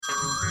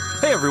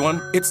Hey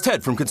everyone, it's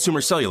Ted from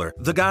Consumer Cellular,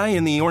 the guy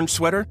in the orange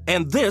sweater,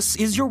 and this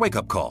is your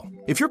wake-up call.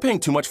 If you're paying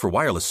too much for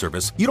wireless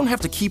service, you don't have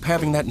to keep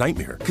having that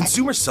nightmare.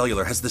 Consumer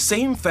Cellular has the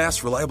same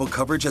fast, reliable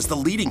coverage as the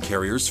leading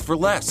carriers for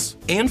less.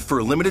 And for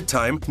a limited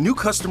time, new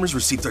customers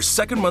receive their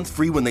second month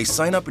free when they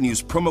sign up and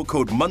use promo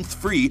code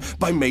MONTHFREE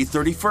by May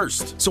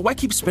 31st. So why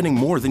keep spending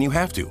more than you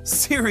have to?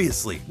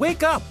 Seriously,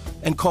 wake up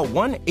and call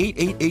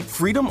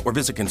 1-888-FREEDOM or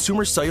visit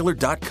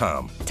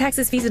consumercellular.com.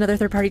 Taxes, fees, and other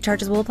third-party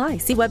charges will apply.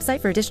 See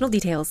website for additional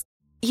details.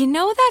 You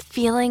know that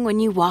feeling when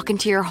you walk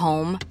into your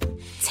home,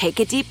 take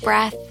a deep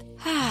breath,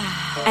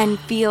 and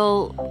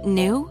feel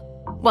new?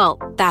 Well,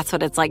 that's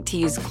what it's like to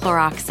use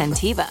Clorox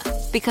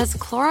Scentiva. Because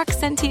Clorox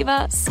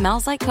Scentiva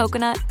smells like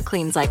coconut,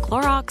 cleans like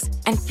Clorox,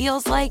 and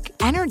feels like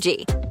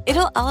energy.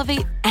 It'll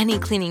elevate any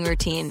cleaning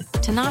routine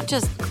to not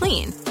just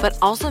clean, but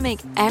also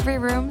make every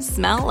room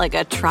smell like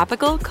a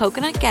tropical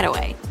coconut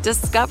getaway.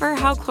 Discover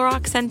how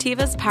Clorox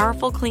Scentiva's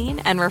powerful clean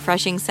and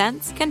refreshing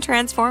scents can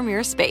transform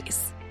your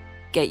space.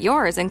 Get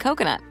yours in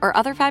coconut or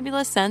other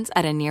fabulous scents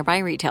at a nearby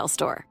retail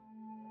store.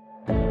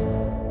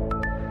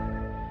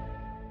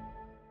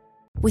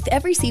 With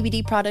every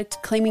CBD product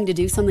claiming to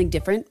do something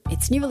different,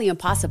 it's nearly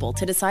impossible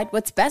to decide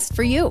what's best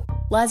for you.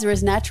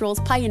 Lazarus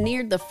Naturals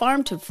pioneered the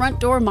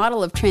farm-to-front-door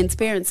model of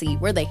transparency,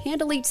 where they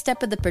handle each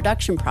step of the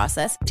production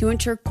process to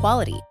ensure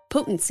quality,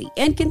 potency,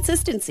 and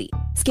consistency.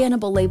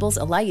 Scannable labels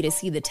allow you to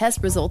see the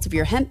test results of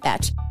your hemp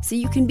batch, so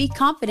you can be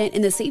confident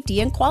in the safety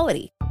and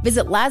quality.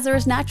 Visit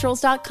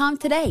LazarusNaturals.com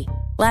today.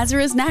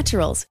 Lazarus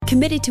Naturals,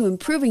 committed to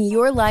improving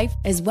your life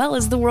as well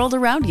as the world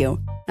around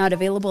you. Not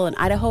available in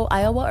Idaho,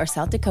 Iowa, or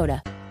South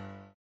Dakota.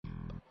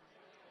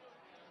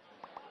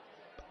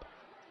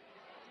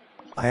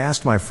 I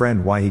asked my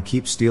friend why he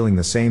keeps stealing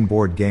the same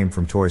board game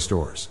from toy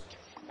stores.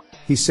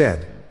 He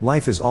said,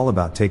 "Life is all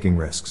about taking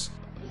risks."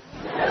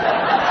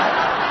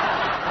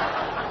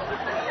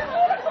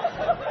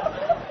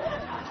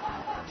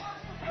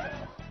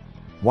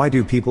 Why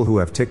do people who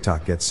have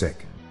TikTok get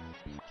sick?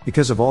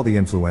 Because of all the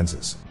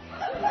influenzas.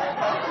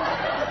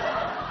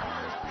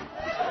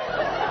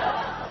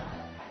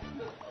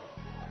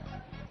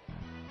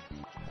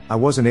 I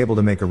wasn't able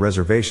to make a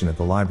reservation at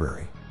the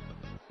library.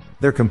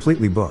 They're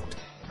completely booked.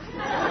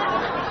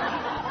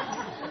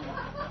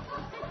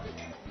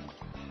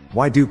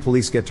 Why do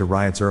police get to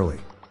riots early?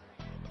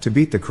 To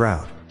beat the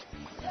crowd.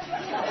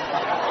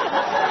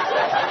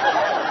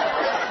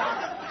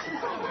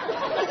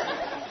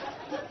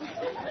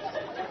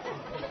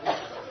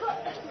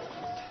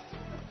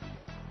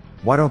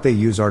 Why don't they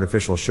use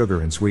artificial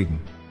sugar in Sweden?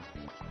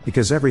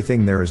 Because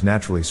everything there is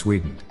naturally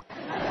sweetened.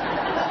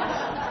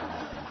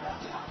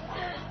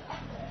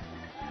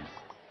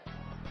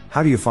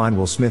 How do you find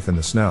Will Smith in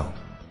the snow?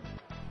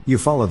 You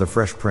follow the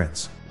Fresh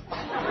Prince.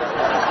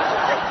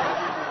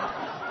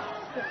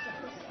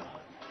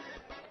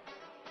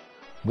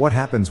 What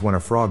happens when a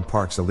frog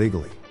parks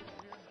illegally?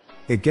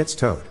 It gets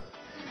towed.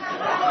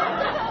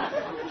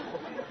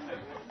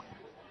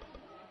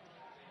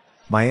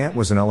 My aunt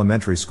was an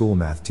elementary school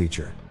math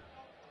teacher.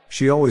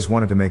 She always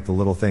wanted to make the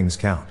little things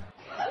count.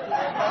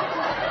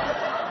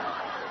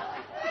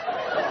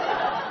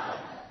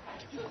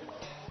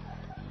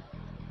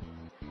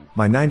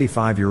 My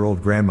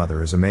 95-year-old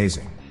grandmother is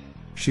amazing.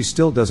 She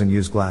still doesn't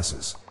use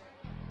glasses.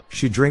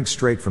 She drinks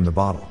straight from the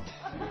bottle.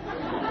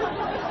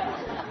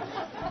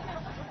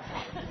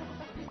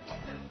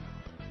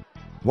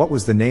 What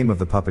was the name of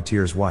the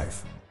puppeteer's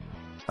wife?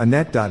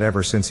 Annette.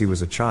 Ever since he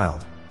was a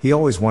child, he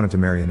always wanted to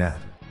marry Annette.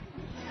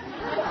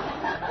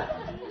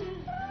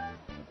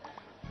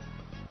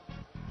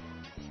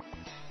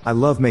 I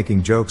love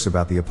making jokes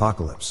about the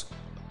apocalypse.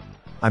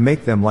 I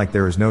make them like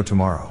there is no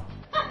tomorrow.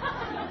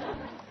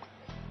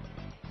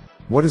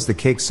 What does the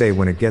cake say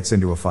when it gets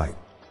into a fight?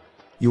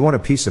 You want a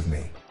piece of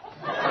me.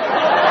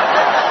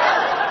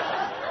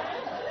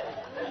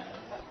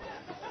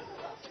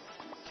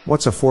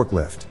 What's a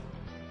forklift?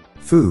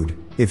 Food,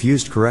 if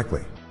used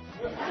correctly.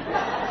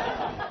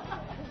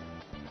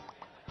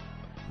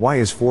 Why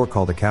is 4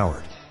 called a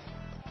coward?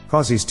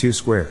 'Cause he's too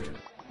squared.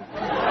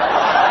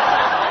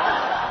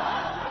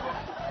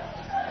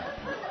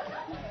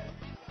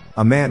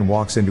 A man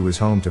walks into his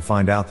home to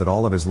find out that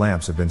all of his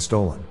lamps have been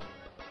stolen.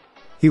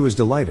 He was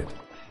delighted.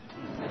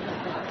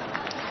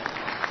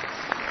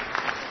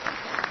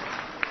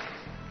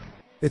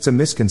 It's a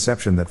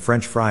misconception that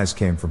French fries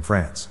came from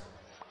France.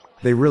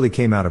 They really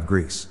came out of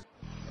Greece.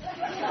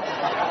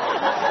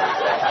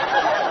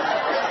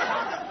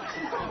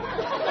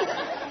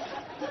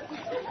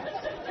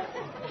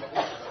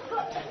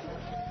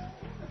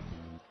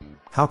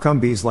 How come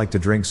bees like to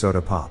drink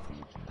soda pop?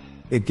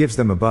 It gives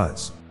them a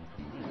buzz.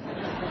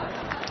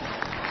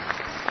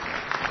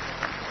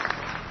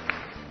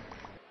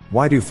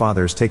 Why do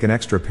fathers take an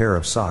extra pair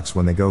of socks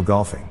when they go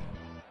golfing?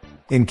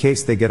 In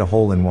case they get a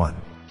hole in one.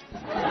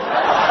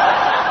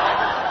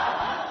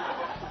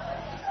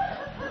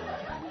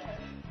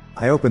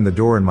 I opened the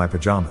door in my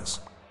pajamas.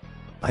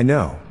 I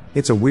know,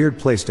 it's a weird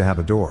place to have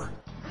a door.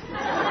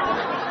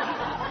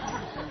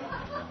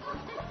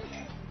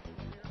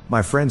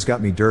 My friends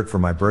got me dirt for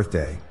my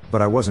birthday,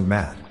 but I wasn't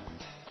mad.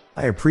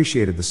 I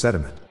appreciated the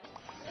sentiment.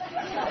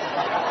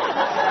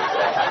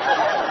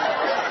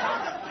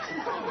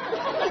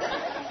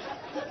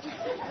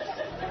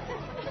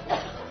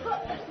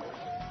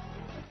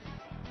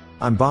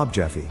 I'm Bob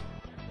Jeffy.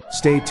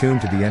 Stay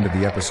tuned to the end of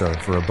the episode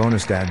for a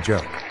bonus dad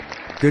joke.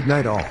 Good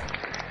night all.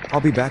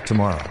 I'll be back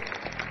tomorrow.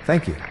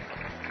 Thank you.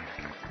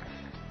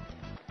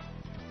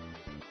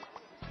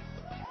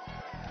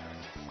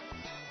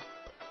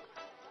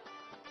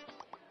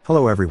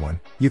 Hello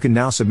everyone, you can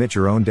now submit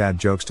your own dad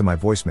jokes to my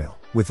voicemail,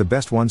 with the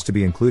best ones to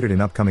be included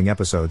in upcoming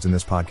episodes in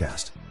this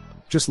podcast.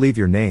 Just leave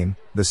your name,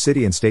 the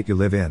city and state you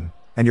live in,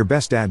 and your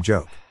best dad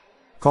joke.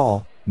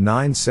 Call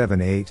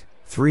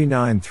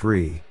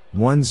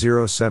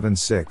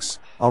 978-393-1076.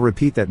 I'll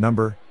repeat that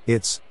number,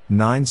 it's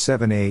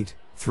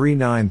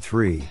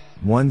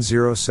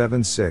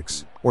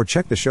 978-393-1076, or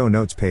check the show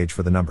notes page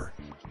for the number.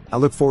 I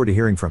look forward to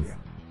hearing from you.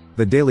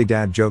 The Daily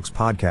Dad Jokes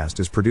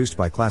podcast is produced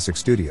by Classic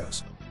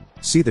Studios.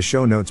 See the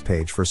show notes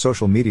page for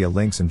social media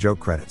links and joke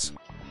credits.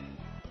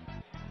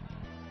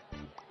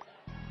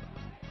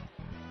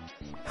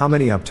 How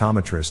many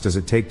optometrists does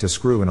it take to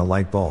screw in a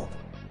light bulb?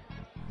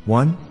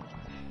 1?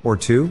 Or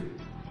 2?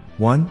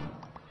 1?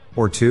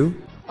 Or 2?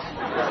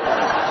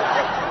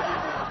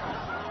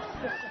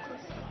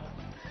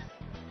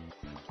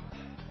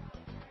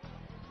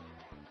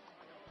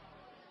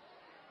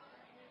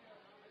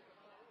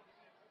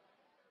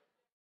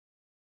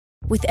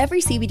 With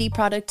every CBD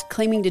product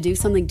claiming to do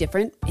something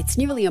different, it's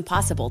nearly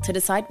impossible to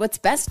decide what's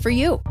best for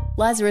you.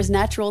 Lazarus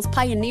Naturals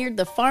pioneered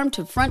the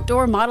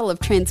farm-to-front-door model of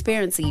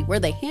transparency, where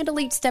they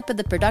handle each step of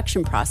the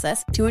production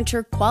process to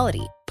ensure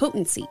quality,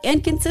 potency,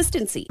 and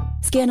consistency.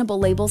 Scannable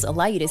labels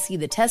allow you to see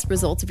the test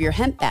results of your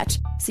hemp batch,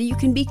 so you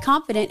can be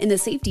confident in the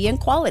safety and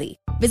quality.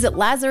 Visit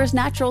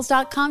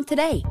LazarusNaturals.com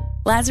today.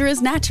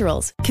 Lazarus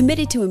Naturals,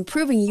 committed to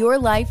improving your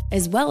life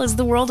as well as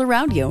the world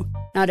around you.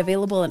 Not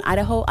available in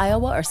Idaho,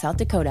 Iowa, or South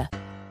Dakota.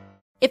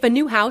 If a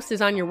new house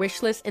is on your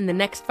wish list in the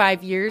next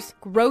 5 years,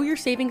 grow your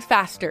savings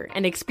faster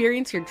and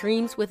experience your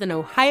dreams with an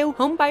Ohio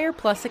Homebuyer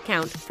Plus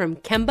account from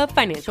Kemba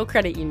Financial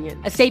Credit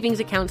Union. A savings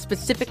account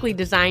specifically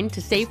designed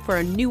to save for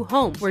a new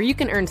home, where you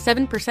can earn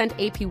 7%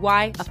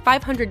 APY, a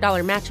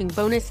 $500 matching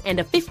bonus,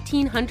 and a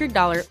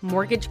 $1,500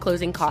 mortgage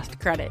closing cost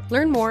credit.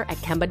 Learn more at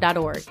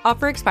Kemba.org.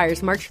 Offer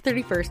expires March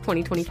 31st,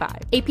 2025.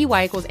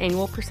 APY equals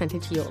annual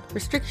percentage yield.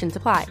 Restrictions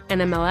apply.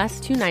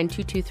 NMLS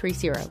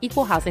 292230.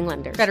 Equal housing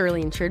lender.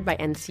 Federally insured by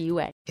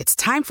NCUA. It's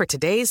time for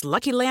today's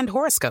Lucky Land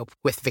horoscope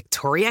with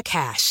Victoria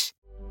Cash.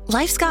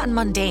 Life's gotten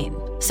mundane,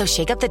 so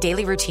shake up the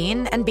daily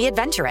routine and be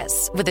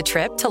adventurous with a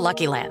trip to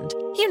Lucky Land.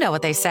 You know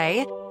what they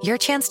say, your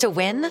chance to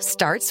win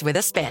starts with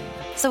a spin.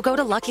 So go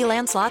to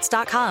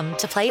LuckyLandSlots.com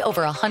to play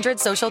over 100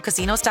 social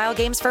casino-style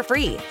games for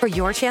free for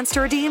your chance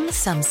to redeem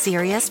some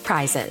serious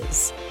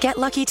prizes. Get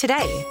lucky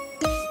today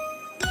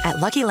at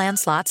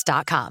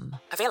LuckyLandSlots.com.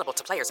 Available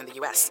to players in the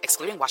U.S.,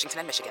 excluding Washington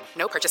and Michigan.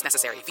 No purchase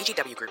necessary.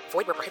 VGW Group.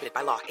 Void where prohibited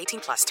by law.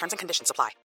 18+. Terms and conditions apply.